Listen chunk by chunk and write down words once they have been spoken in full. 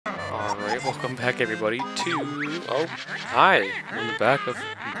Alright, welcome back everybody to... Oh, hi! On the back of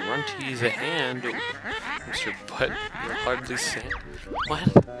Grunty's hand, Mr. Butt, you're hardly sand.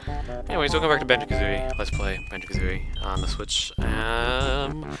 What? Anyways, welcome back to Banjo-Kazooie. Let's play Banjo-Kazooie on the Switch.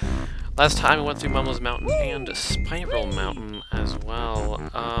 Last time we went through Mumbles Mountain and Spiral Mountain as well.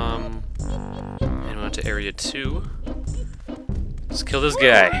 And we went to Area 2. Let's kill this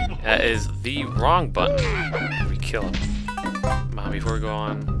guy. That is the wrong button. We kill him. Before we go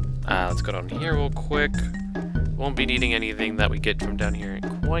on, let's go down here real quick. Won't be needing anything that we get from down here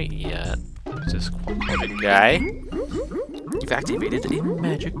quite yet. It's this cauldron guy. You've activated a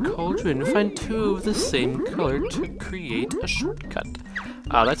magic cauldron. Find two of the same color to create a shortcut.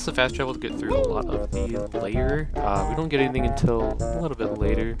 That's the fast travel to get through a lot of the layer. We don't get anything until a little bit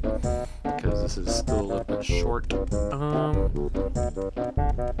later, because this is still a little bit short.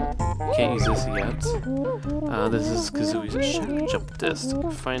 Can't use this yet. This is Kazooie's Shack Jump Disc.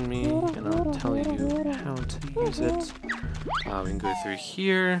 Find me, and I'll tell you how to use it. We can go through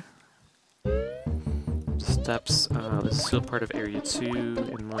here. Steps. This is still part of Area 2,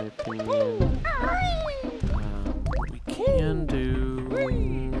 in my opinion. We can do... we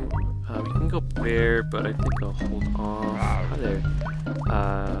can go up there, but I think I'll hold off. Hi there.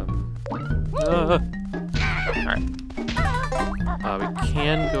 Alright. We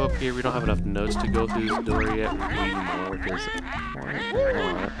can go up here. We don't have enough notes to go through this door yet. We need more because you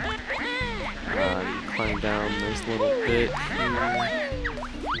climb down this little bit here.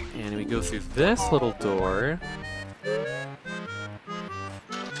 And we go through this little door.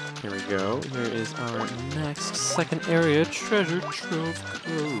 Here we go. Here is our next second area, Treasure Trove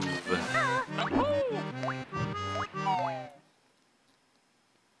Cove.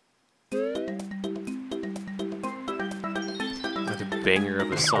 Another banger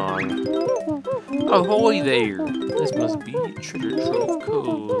of a song. Ahoy there! This must be Treasure Trove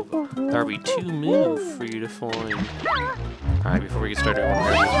Cove. There'll be two moves for you to find. Alright, before we get started, I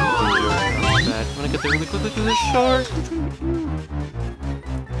want to get there really quickly because there's shark!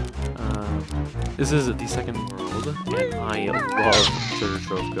 This is the second world, and I love Treasure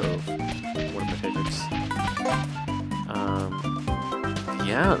Trove Cove. One of my favorites.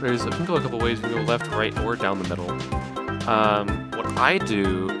 Yeah, we can go a couple ways. We can go left, right, or down the middle. What I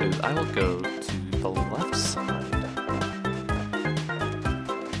do is I will go to the left side.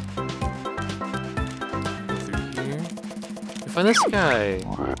 Go through here. We find this guy.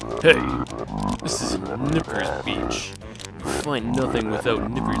 Hey, this is Nipper's Beach. You find nothing without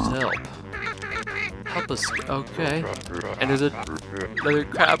Nipper's help. Help us. Okay. And there's another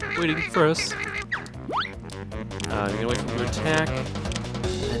crab waiting for us. You're gonna wait for him to attack.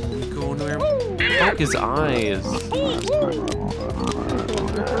 And we go nowhere. Poke his eyes.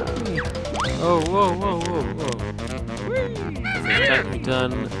 Oh, whoa, whoa, whoa, whoa. First attack will be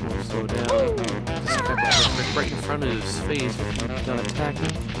done. We'll slow down. This crab will right in front of his face when he's done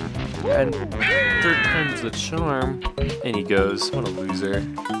attacking. And third time's the charm. And he goes. What a loser.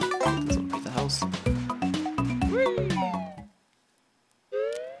 Doesn't beat the house.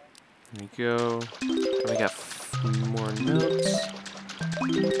 There we go. We got more notes.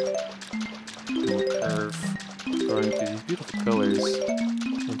 Little curve going through these beautiful colors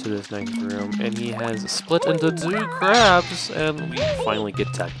into this next room. And he has split into two crabs, and we finally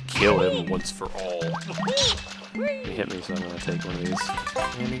get to kill him once for all. He hit me, so I'm gonna take one of these.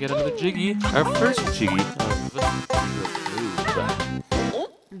 And we get another Jiggy. Our first Jiggy of the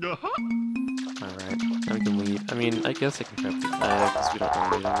Alright, now we can leave. I mean, I guess I can grab the flag because we don't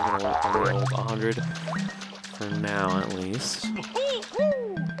really need them. We're gonna only hold 100 for now, at least. Now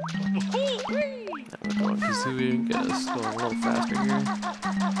we're going to Kazooie and get us going a little faster here.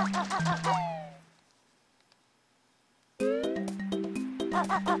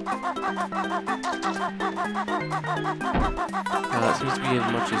 That seems to be as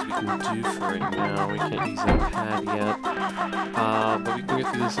much as we can do for right now. We can't use that pad yet. But we can get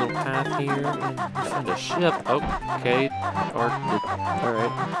through this little path here and we find a ship. Oh, okay. Alright.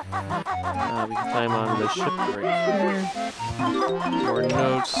 We can climb onto the ship right here. More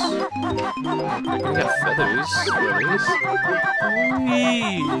notes. We got feathers.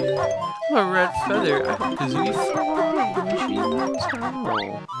 Whee! A red feather. I hope Kazooie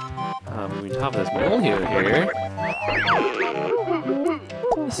moving top of this molehill here.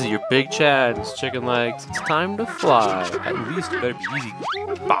 This is your big chance, chicken legs. It's time to fly. At least it better be easy,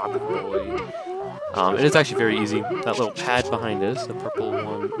 Bob boy. It is actually very easy. That little pad behind us, the purple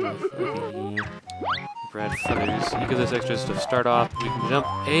one with the red feathers, he gives us extras to start off. We can jump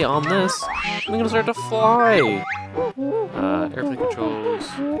A on this. We're gonna start to fly. Airplane controls.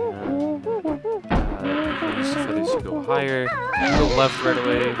 Use feathers to go higher. Go left right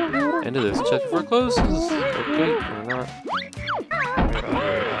away. end of this. Check before it closes. Okay, or not.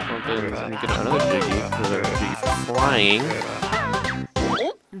 Okay, let me get another Jiggy. Another Jiggy for flying.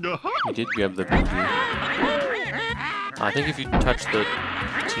 He did grab the Jiggy. I think if you touch the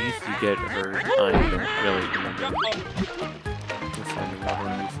teeth, you get hurt. I don't really remember.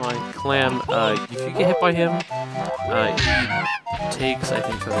 Fine. Clam, if you get hit by him, he takes, I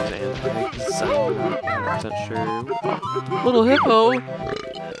think, for those antibiotics. I'm not 100% sure. Little hippo!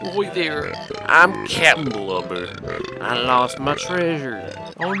 Wait there, I'm Captain Blubber. I lost my treasure.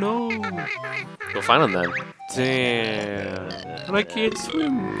 Oh no! Go find him then. Damn. And I can't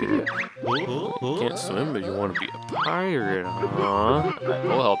swim. You can't swim, but you want to be a pirate, huh?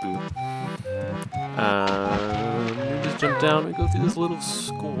 We'll help you. Let me just jump down and go through this little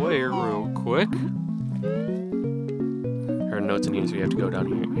square real quick. There are notes in here, so you have to go down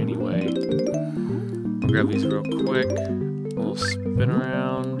here anyway. I'll grab these real quick. We'll spin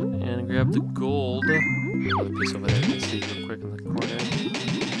around and grab the gold. Another piece over there, you can see real quick in the corner.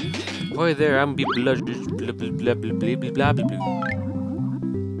 Boy there, I'm be blah blah blah blah blah blah blah blah blah.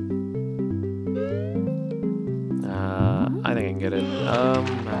 I think I can get it.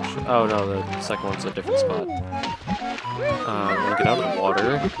 Actually, oh no, the second one's a different spot. I'm gonna get out of the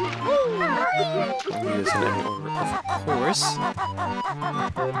water. I'll do this in any order, of course.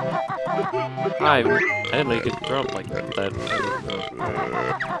 I didn't know you could throw up like that.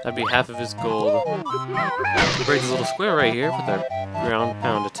 That'd be half of his gold. Break this little square right here with our ground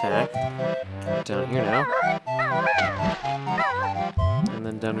pound attack. Down here now. And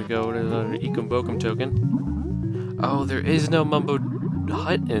then down we go to the Ekum Bokum token. Oh, there is no Mumbo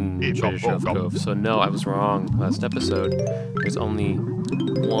Hut in Treasure Trove Cove, so no, I was wrong last episode. There's only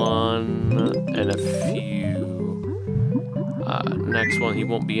one and a few. Next one, he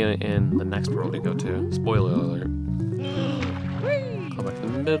won't be in the next world we go to. Spoiler alert. Go back to the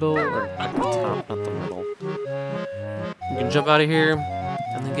middle, or back to the top, not the middle. You can jump out of here,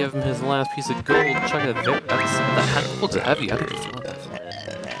 and then give him his last piece of gold. Chuck it there. That gold's heavy. How did you throw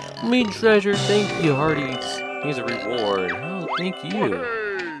that? Mean treasure, thank you, Hearties. Here's a reward. Oh, thank you.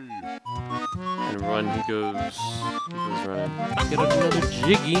 And run, he goes running. Get another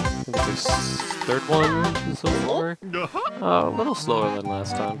Jiggy. This third one so far. A little slower than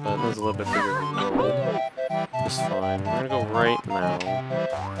last time, but it was a little bit bigger than gold. It's fine. We're gonna go right now.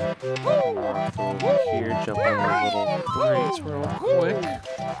 Walk over here, jump on our little crates real quick.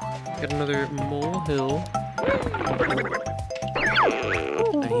 Get another molehill.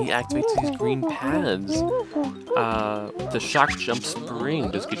 And he activates these green pads. The shock jump spring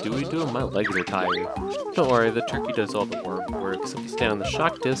does Gadooie do? My legs are tired. Don't worry, the turkey does all the work. Simply stand on the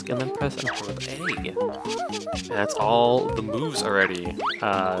shock disc and then press and hold A. And that's all the moves already.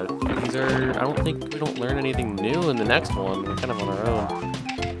 These are, I don't think we don't learn anything new in the next one. We're kind of on our own.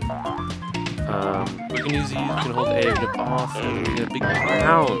 We can use these, you can hold A, jump off, and we get a big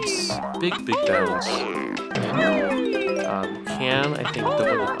bounce. Big bounce. Can, I think,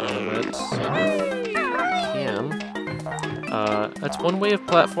 double it. Can. That's one way of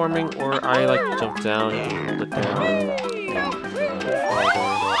platforming, or I like to jump down and hold it down.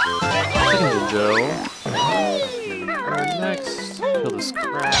 Chicken Joe. Next, kill this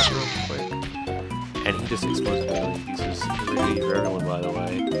crab real quick. And he just explodes into a million pieces. Really good for everyone, by the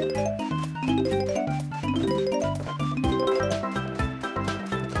way.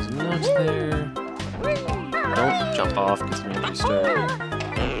 There's nuts there. Don't jump off, because we restart.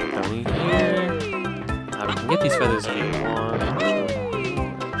 Down here. We can get these feathers if you want.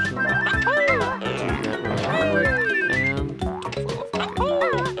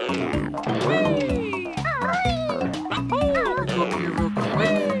 Go up here real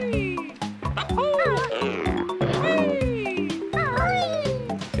quick.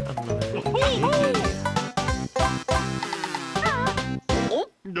 Get another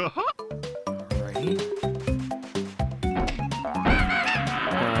Alrighty.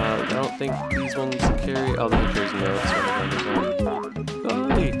 I don't think these ones carry. Oh, then there's notes.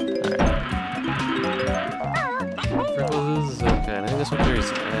 Alright. Freckles, okay. I think this one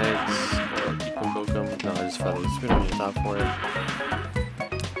carries eggs. Or Ekum Bokum. No, there's feathers. We don't need to stop for it.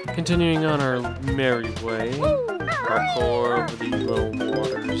 Continuing on our merry way. Parkour over these little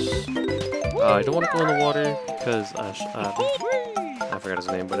waters. I don't want to go in the water because I forgot his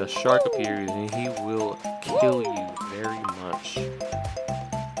name, but a shark appears and he will kill you very much.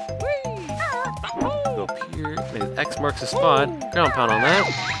 Go up here, X marks the spot, ground pound on that.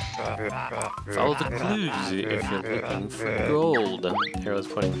 Follow the clues if you're looking for gold. Arrow's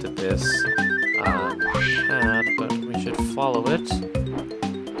pointing to this pad, but we should follow it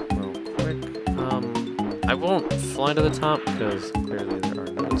real quick. I won't fly to the top because clearly there are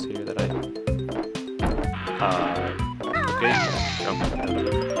notes here that I Okay, jump.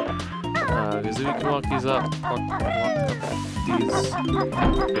 Kazooie can walk these up. Walk up these.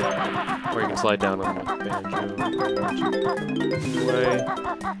 Okay. Or you can slide down on the banjo. Anyway.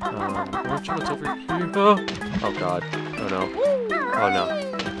 Watch what's over here. Oh god. Oh no. Oh no.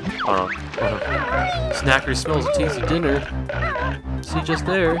 Oh no. Oh no. Snacker smells a tasty dinner. See just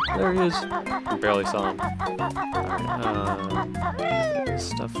there. There he is. I barely saw him. Alright,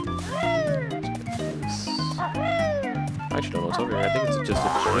 stuff. I actually don't know what's over here. I think it's just a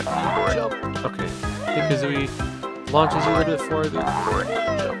jump. Okay. I think Kazooie launches a little bit farther.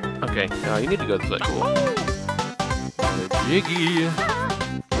 Jump. Okay, now you need to go this way. Jiggy!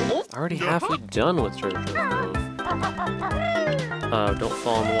 Already halfway done with Treasure Trove Cove. Don't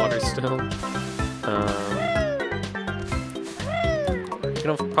fall in the water still. You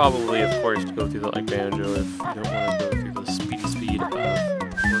can probably, of course, go through the like Banjo if you don't want to go through the speedy speed of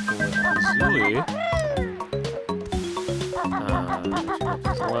working with Kazooie.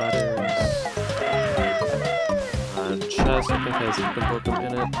 Ladders. Chest, I think has Ecombokums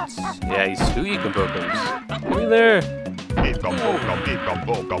in it. Yeah, he's 2 Ecombokums. Give me there!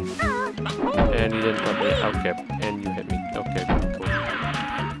 And you didn't let me. Okay, and you hit me. Okay, cool.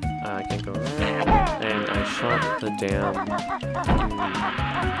 I can't go around. And I shot the damn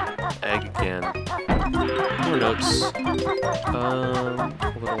egg again. More notes.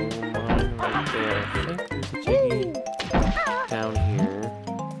 Little mine right there. I think there's a Jiggy down here.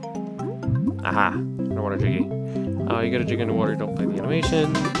 Aha! Underwater Jiggy. You get a Jiggy underwater, don't play the animation.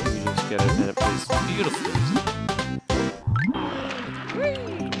 You just get it and it plays beautifully.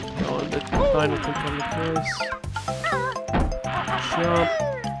 The final thing on the course. Jump.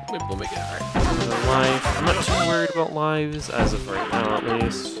 Maybe we'll make it hard. Life. I'm not too worried about lives as of right now, at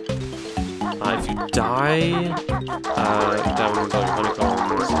least. If you die, that will involve your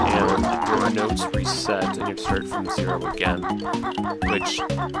honeycombs and your notes reset and you have to start from 0 again. Which,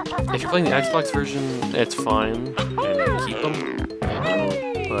 if you're playing the Xbox version, it's fine and you keep them.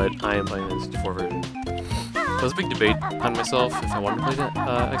 But I am playing the 64 version. It was a big debate on myself if I wanted to play the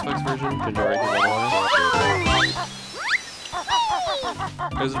Xbox version to enjoy it.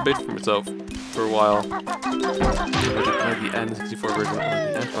 It was a debate for myself for a while. Whether to play the N64 version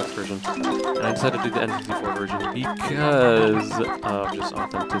or the Xbox version. And I decided to do the N64 version because of just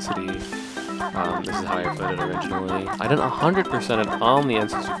authenticity. This is how I played it originally. I didn't 100% it on the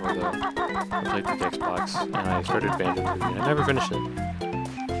N64 though. I played the Xbox and I started Banjo-Kazooie and I never finished it.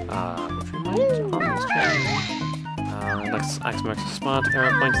 Which reminds me on this channel. Next XMX spot,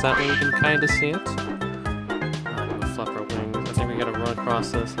 arrow points that way, you can kinda see it. Flapper wings. I think we gotta run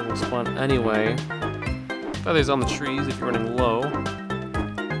across this and we'll spawn anyway. Feathers on the trees if you're running low.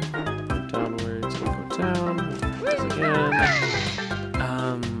 Downwards, we'll go down. This again.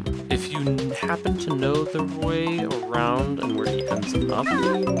 If you happen to know the way around and where he ends up,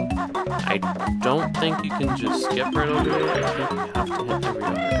 I don't think you can just skip right over there. I think you have to hit every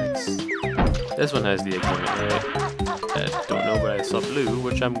other X. This one has the X in it, right? I don't know, but I saw blue,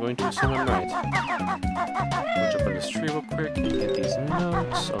 which I'm going to assume I'm right. I'll jump on this tree real quick and get these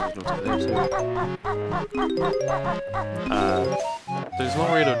notes. Oh, there's notes over there too. There's no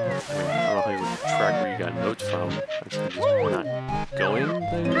way to, I don't know how you would track where you got notes from. I'm just not going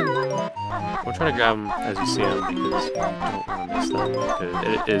there. We'll try to grab them as you see them because you don't want to miss them. Because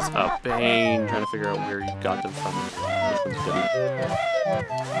it is a pain trying to figure out where you got them from and which ones didn't.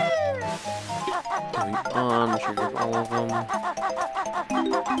 Moving on, make sure you grab all of them.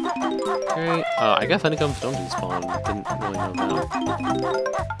 Okay, I guess honeycombs don't despawn. Didn't really know that.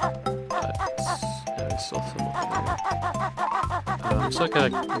 But, yeah, there's still some over there. Still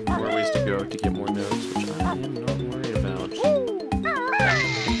got more ways to go to get more nodes, which I am not worried about.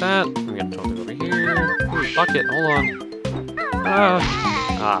 Like that, I'm gonna toss it over here. Ooh, bucket, hold on.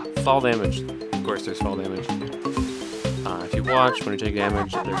 Fall damage. Of course there's fall damage. If you watch, when you take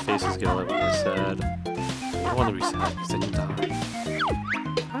damage, their faces get a little more sad. You don't want to be sad because then you die.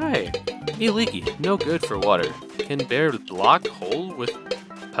 Hi! Hey, Leaky, no good for water. Can bear block hole with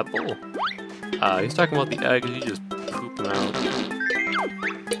pebble? He's talking about the eggs, you just poop them out.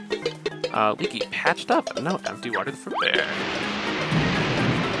 Leaky patched up, and now empty water for bear.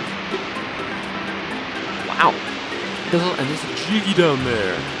 Wow! And there's a Jiggy down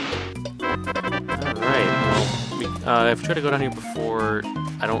there! Alright, well, I've tried to go down here before.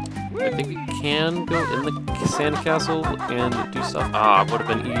 I think we can go in the sand castle and do stuff. It would have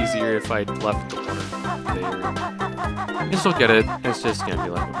been easier if I'd left the water there. You can still get it, it's just gonna be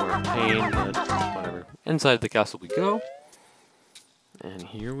like more pain, but whatever. Inside the castle we go. And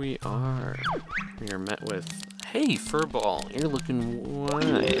here we are. We are met with, hey, Furball, you're looking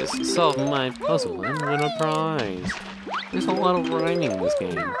wise. Solve my puzzle and win a prize. There's a lot of rhyming in this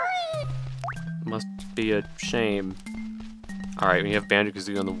game. Must be a shame. Alright, we have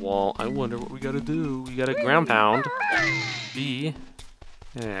Banjo-Kazooie on the wall. I wonder what we gotta do. We gotta ground pound. B.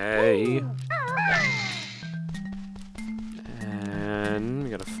 A. And we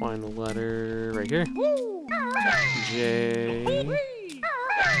gotta find the letter right here. J.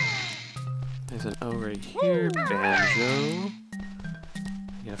 There's an O right here. Banjo.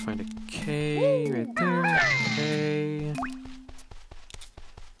 We gotta find a K right there. K.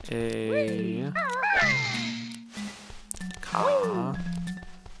 A. Ka.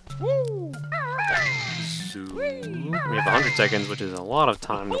 Zoo. We have 100 seconds, which is a lot of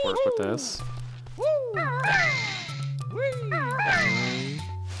time to work with this.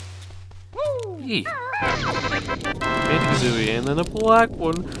 E. Banjo-Kazooie, and then a black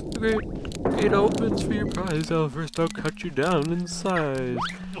one. The gate opens for your prize. First I'll cut you down in size.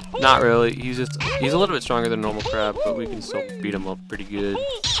 Not really. He's a little bit stronger than a normal crab, but we can still beat him up pretty good.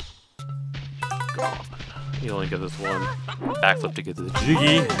 God. He only gets this one backflip to get to the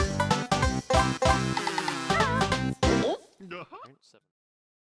jiggy.